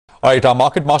All right, our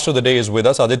market master of the day is with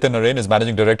us. Aditya Narain is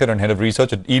Managing Director and Head of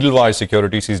Research at Edelweiss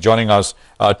Securities. He's joining us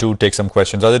to take some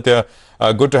questions. Aditya,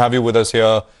 good to have you with us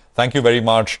here. Thank you very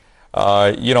much.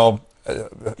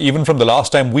 Even from the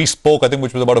last time we spoke, I think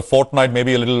which was about a fortnight,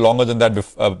 maybe a little longer than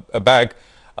that back,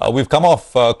 we've come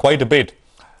off quite a bit.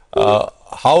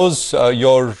 How's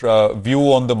your view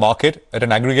on the market at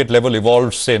an aggregate level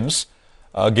evolved since,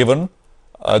 given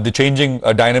the changing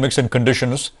dynamics and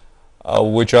conditions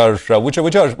which are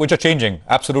changing,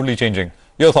 absolutely changing?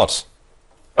 Your thoughts?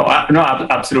 No,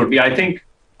 absolutely. I think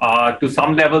to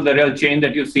some level, the real change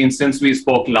that you've seen since we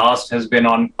spoke last has been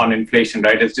on inflation,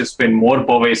 right? It's just been more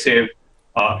pervasive,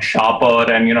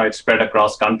 sharper, and it's spread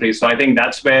across countries. So I think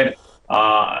that's where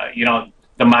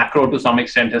the macro to some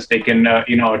extent has taken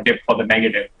a dip for the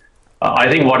negative. I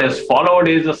think what has followed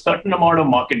is a certain amount of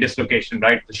market dislocation,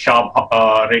 right? The sharp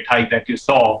rate hike that you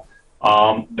saw,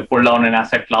 the pull down in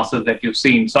asset classes that you've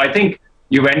seen. So I think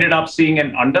you've ended up seeing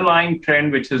an underlying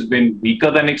trend which has been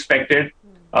weaker than expected.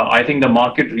 I think the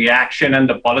market reaction and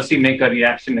the policymaker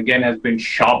reaction again has been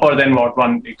sharper than what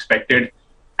one expected.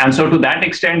 And so to that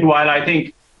extent, while I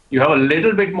think you have a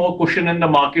little bit more cushion in the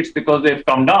markets because they've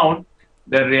come down,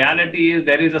 the reality is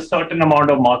there is a certain amount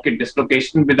of market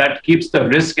dislocation that keeps the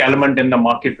risk element in the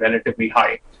market relatively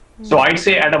high. So I'd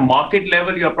say at a market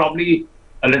level, you're probably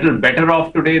a little better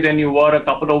off today than you were a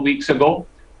couple of weeks ago.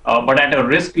 But at a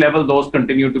risk level, those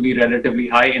continue to be relatively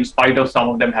high in spite of some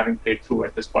of them having played through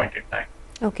at this point in time.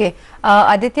 Okay.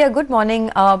 Aditya, good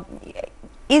morning.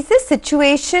 Is this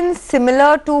situation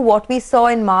similar to what we saw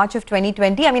in March of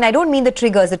 2020? I mean, I don't mean the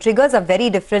triggers. The triggers are very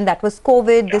different. That was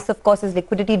COVID. Yeah. This, of course, is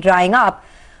liquidity drying up.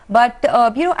 But,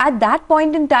 at that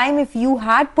point in time, if you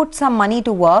had put some money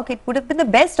to work, it would have been the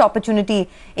best opportunity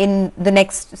in the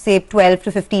next, say, 12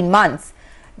 to 15 months.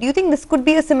 Do you think this could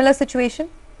be a similar situation?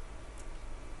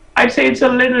 I'd say it's a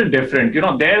little different.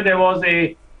 There was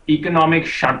a economic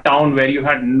shutdown where you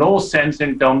had no sense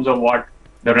in terms of what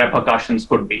the repercussions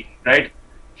could be, right?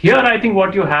 Here, I think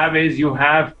what you have is you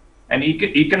have an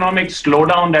economic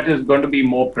slowdown that is going to be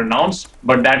more pronounced,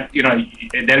 but that,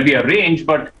 there'll be a range,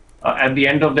 but at the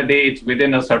end of the day, it's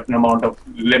within a certain amount of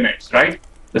limits, right?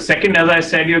 The second, as I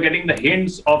said, you're getting the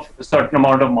hints of a certain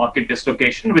amount of market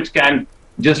dislocation, which can,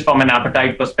 just from an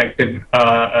appetite perspective,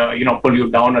 pull you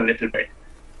down a little bit.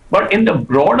 But in the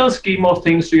broader scheme of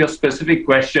things, to your specific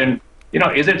question,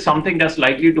 is it something that's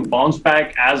likely to bounce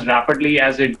back as rapidly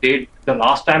as it did the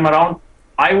last time around?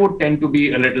 I would tend to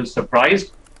be a little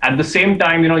surprised. At the same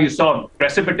time, you saw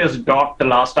precipitous drop the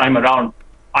last time around.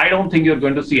 I don't think you're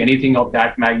going to see anything of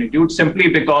that magnitude simply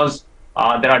because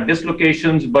there are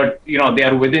dislocations, but they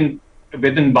are within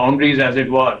boundaries, as it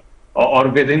were, or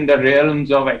within the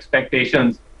realms of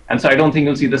expectations. And so I don't think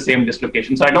you'll see the same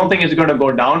dislocation. So I don't think it's going to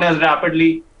go down as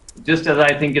rapidly, just as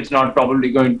I think it's not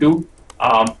probably going to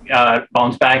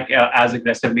bounce back as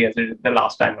aggressively as it did the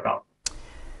last time around.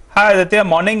 Hi, Aditya.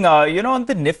 Morning. On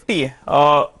the Nifty,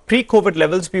 pre-COVID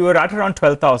levels, we were at around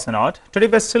 12,000 odd. Today,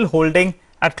 we're still holding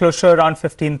at closer around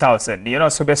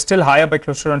 15,000. So we're still higher by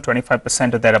closer around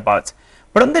 25% or thereabouts.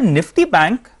 But on the Nifty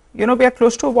Bank, we are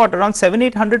close to what, around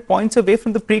 700-800 points away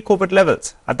from the pre-COVID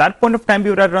levels. At that point of time, we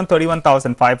were at around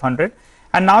 31,500.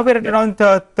 And now we're at around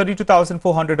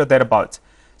 32,400 or thereabouts.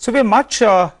 So we're much,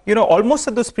 almost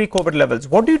at those pre-COVID levels.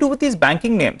 What do you do with these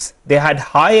banking names? They had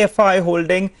high FI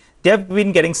holding. They have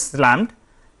been getting slammed.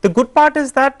 The good part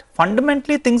is that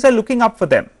fundamentally things are looking up for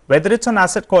them, whether it's on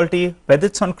asset quality, whether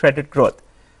it's on credit growth.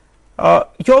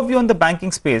 Your view on the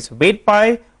banking space, wait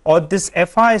buy or this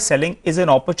FI selling is an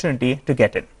opportunity to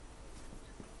get in?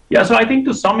 Yeah, so I think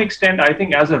to some extent, I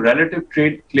think as a relative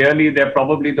trade, clearly they're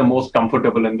probably the most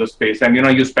comfortable in the space. And,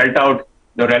 you spelled out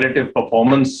the relative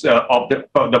performance of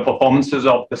the performances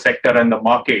of the sector and the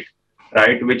market,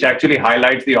 right, which actually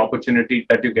highlights the opportunity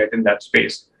that you get in that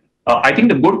space. I think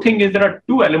the good thing is there are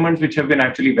two elements which have been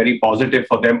actually very positive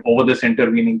for them over this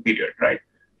intervening period, right?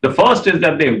 The first is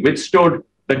that they withstood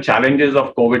the challenges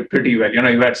of COVID pretty well.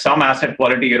 You had some asset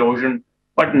quality erosion,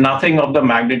 but nothing of the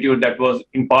magnitude that was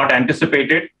in part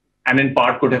anticipated and in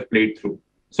part could have played through.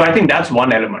 So I think that's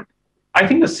one element. I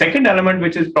think the second element,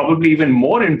 which is probably even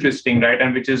more interesting, right,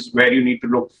 and which is where you need to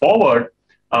look forward,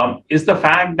 is the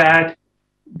fact that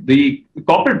the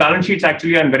corporate balance sheets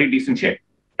actually are in very decent shape,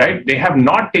 right? They have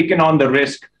not taken on the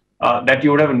risk that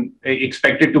you would have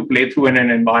expected to play through in an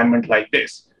environment like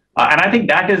this. And I think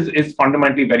that is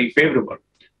fundamentally very favorable,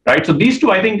 right? So these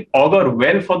two, I think, augur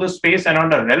well for the space. And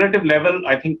on a relative level,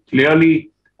 I think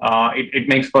clearly it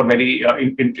makes for very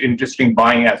interesting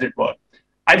buying, as it were.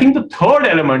 I think the third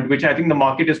element, which I think the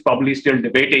market is probably still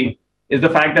debating, is the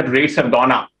fact that rates have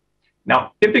gone up.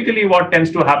 Now, typically what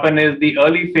tends to happen is the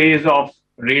early phase of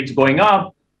rates going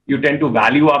up, you tend to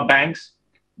value up banks.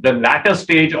 The latter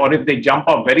stage, or if they jump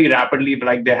up very rapidly,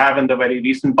 like they have in the very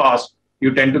recent past,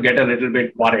 you tend to get a little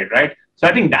bit worried, right? So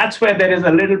I think that's where there is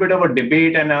a little bit of a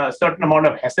debate and a certain amount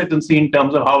of hesitancy in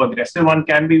terms of how aggressive one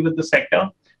can be with the sector.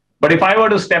 But if I were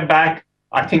to step back,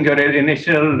 I think your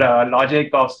initial logic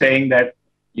of saying that,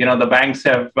 the banks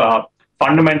have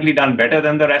fundamentally done better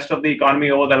than the rest of the economy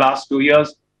over the last 2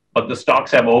 years, but the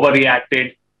stocks have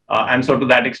overreacted. And so to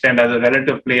that extent, as a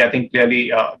relative play, I think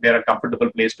clearly they're a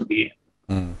comfortable place to be in.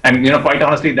 And, quite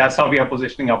honestly, that's how we are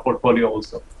positioning our portfolio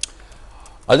also.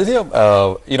 Aditya,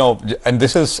 and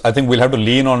this is, I think we'll have to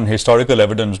lean on historical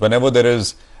evidence whenever there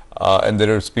is, and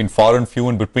there has been far and few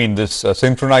in between, this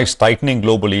synchronized tightening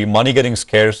globally, money getting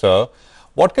scarcer.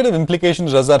 What kind of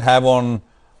implications does that have on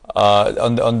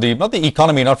the, not the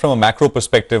economy, not from a macro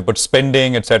perspective, but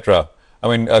spending, etc.?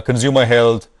 I mean, consumer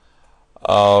health,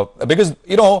 because,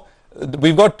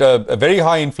 we've got a very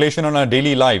high inflation on our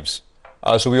daily lives.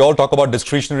 So we all talk about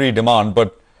discretionary demand,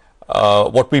 but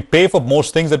what we pay for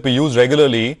most things that we use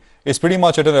regularly is pretty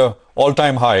much at an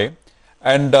all-time high.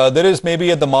 And there is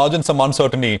maybe at the margin some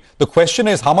uncertainty. The question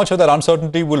is how much of that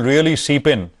uncertainty will really seep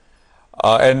in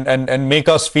and make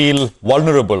us feel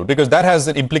vulnerable, because that has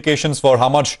implications for how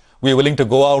much we're willing to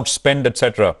go out, spend,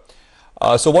 etc.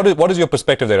 So what is your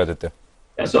perspective there, Aditya?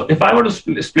 Yeah, so if I were to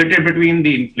split it between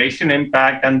the inflation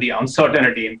impact and the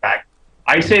uncertainty impact,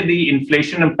 I'd say the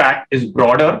inflation impact is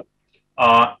broader.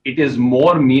 It is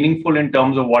more meaningful in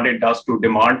terms of what it does to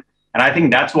demand. And I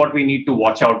think that's what we need to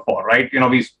watch out for, right?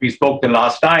 We spoke the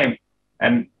last time,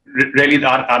 and really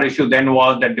our issue then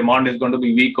was that demand is going to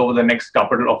be weak over the next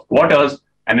couple of quarters,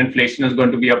 and inflation is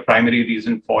going to be a primary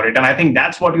reason for it. And I think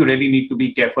that's what you really need to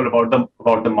be careful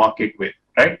about the market with,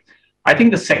 right? I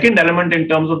think the second element in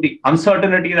terms of the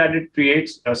uncertainty that it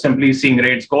creates, simply seeing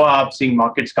rates go up, seeing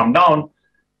markets come down,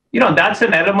 that's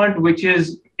an element which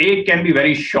is, it can be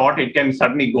very short. It can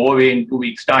suddenly go away in 2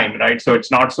 weeks' time, right? So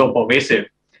it's not so pervasive.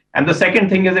 And the second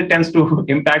thing is it tends to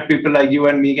impact people like you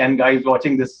and me and guys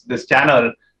watching this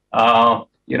channel,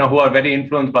 who are very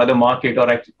influenced by the market or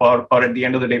at the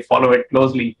end of the day follow it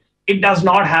closely. It does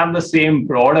not have the same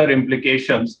broader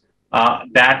implications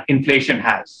that inflation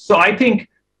has. So I think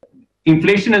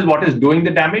inflation is what is doing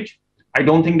the damage. I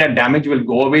don't think that damage will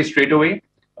go away straight away.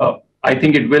 I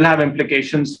think it will have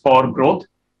implications for growth.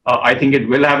 I think it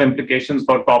will have implications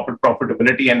for corporate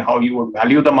profitability and how you would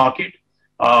value the market.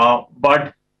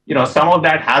 But some of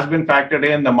that has been factored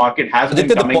in. The market has been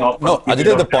coming off. No,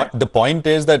 Aditya, the point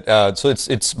is that so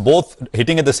it's both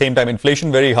hitting at the same time.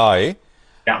 Inflation very high.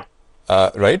 Yeah.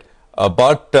 Right.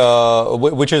 But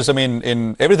which is, I mean,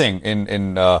 in everything,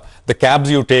 in the cabs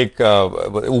you take,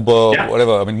 Uber, Yeah.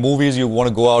 whatever. I mean, movies you want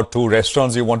to go out to,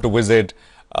 restaurants you want to visit.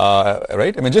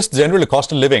 Right? I mean, just generally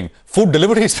cost of living. Food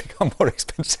deliveries become more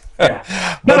expensive. Yeah.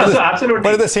 So absolutely.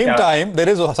 But at the same time, there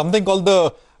is something called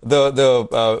the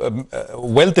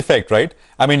wealth effect, right?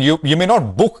 I mean, you may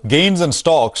not book gains in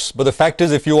stocks, but the fact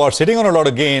is, if you are sitting on a lot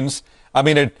of gains, I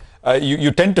mean,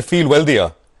 you tend to feel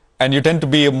wealthier, and you tend to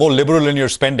be more liberal in your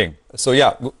spending. So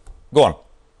yeah, go on.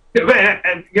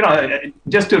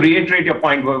 Just to reiterate your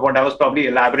point, what I was probably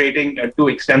elaborating too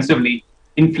extensively,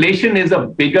 inflation is a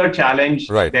bigger challenge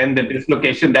than the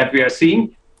dislocation that we are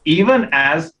seeing, even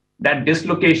as that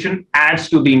dislocation adds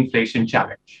to the inflation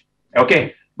challenge.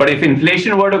 Okay. But if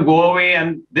inflation were to go away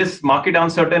and this market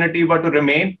uncertainty were to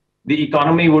remain, the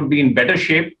economy would be in better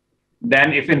shape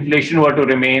than if inflation were to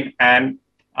remain and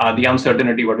the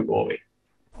uncertainty were to go away.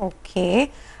 Okay.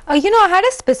 I had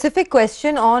a specific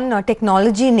question on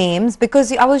technology names,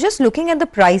 because I was just looking at the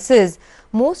prices.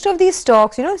 Most of these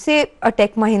stocks, say a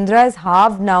Tech Mahindra is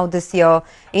halved now this year.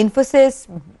 Infosys,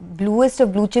 bluest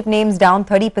of blue chip names, down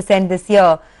 30% this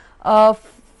year.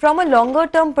 From a longer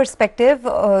term perspective,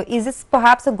 is this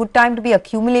perhaps a good time to be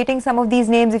accumulating some of these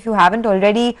names if you haven't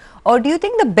already? Or do you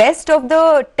think the best of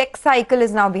the tech cycle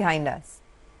is now behind us?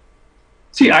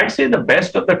 See, I'd say the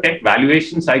best of the tech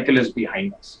valuation cycle is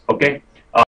behind us. Okay.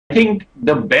 I think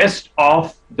the best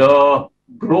of the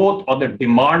growth or the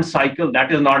demand cycle,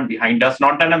 that is not behind us.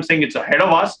 Not that I'm saying it's ahead of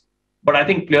us, but I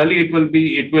think clearly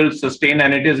it will sustain,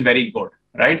 and it is very good,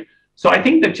 right? So I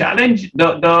think the challenge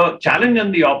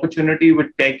and the opportunity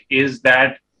with tech is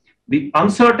that the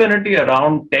uncertainty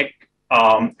around tech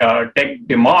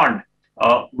demand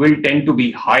will tend to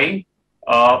be high.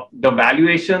 The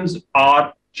valuations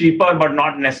are cheaper, but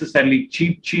not necessarily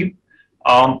cheap.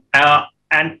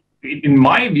 And in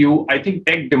my view, I think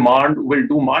tech demand will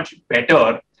do much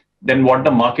better than what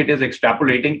the market is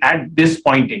extrapolating at this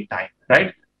point in time,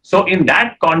 right? So in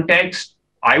that context,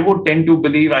 I would tend to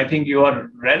believe, I think you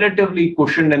are relatively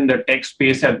cushioned in the tech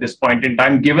space at this point in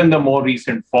time, given the more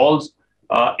recent falls.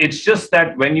 It's just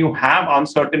that when you have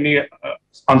uncertainty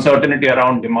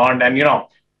around demand, and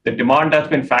the demand that's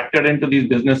been factored into these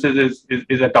businesses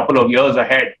is a couple of years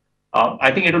ahead.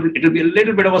 I think it'll be a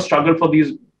little bit of a struggle for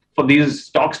these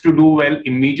stocks to do well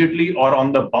immediately or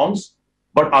on the bounce.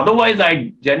 But otherwise,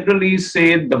 I generally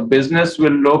say the business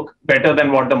will look better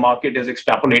than what the market is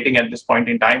extrapolating at this point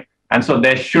in time. And so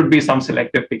there should be some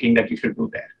selective picking that you should do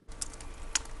there.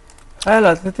 Well,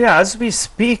 Aditya, as we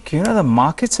speak, the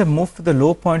markets have moved to the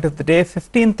low point of the day.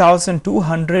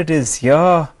 15,200 is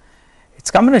here. It's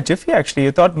come in a jiffy, actually.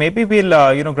 You thought maybe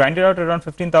we'll, grind it out around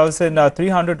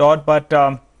 15,300 odd, but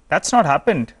that's not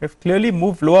happened. We've clearly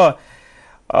moved lower.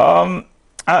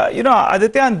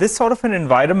 Aditya, in this sort of an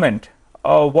environment,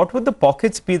 what would the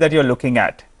pockets be that you're looking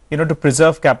at, to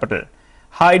preserve capital?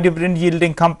 High dividend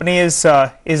yielding companies,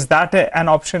 is that an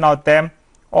option out there?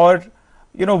 Or,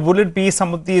 will it be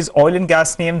some of these oil and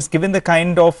gas names, given the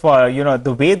kind of,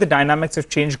 the way the dynamics have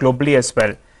changed globally as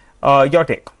well? Your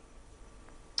take?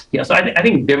 Yeah, so I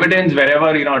think dividends,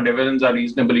 wherever, dividends are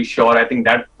reasonably sure, I think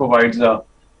that provides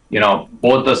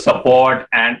both the support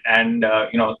and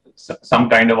some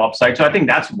kind of upside. So I think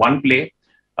that's one play.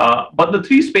 But the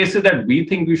three spaces that we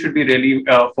think we should be really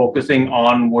focusing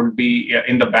on would be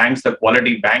in the banks, the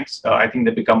quality banks. I think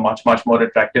they become much, much more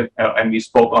attractive, and we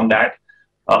spoke on that.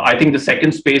 I think the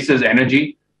second space is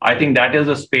energy. I think that is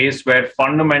a space where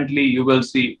fundamentally you will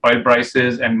see oil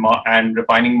prices and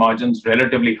refining margins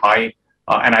relatively high.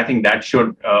 And I think that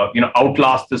should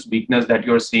outlast this weakness that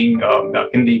you're seeing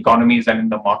in the economies and in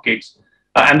the markets.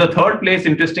 And the third place,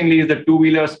 interestingly, is the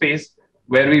two-wheeler space,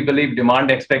 where we believe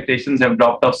demand expectations have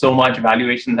dropped off so much,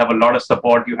 valuations have a lot of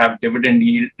support, you have dividend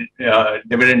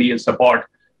yield support.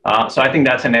 So I think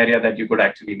that's an area that you could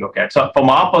actually look at. So from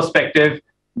our perspective,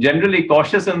 generally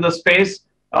cautious in the space,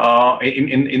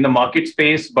 in the market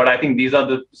space, but I think these are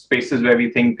the spaces where we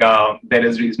think there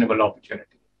is reasonable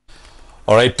opportunity.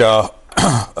 All right.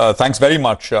 Thanks very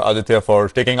much, Aditya, for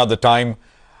taking out the time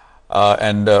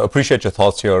and appreciate your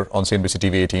thoughts here on CNBC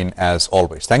TV18 as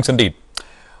always. Thanks indeed.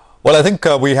 Well, I think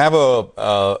we have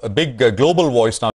a big global voice now.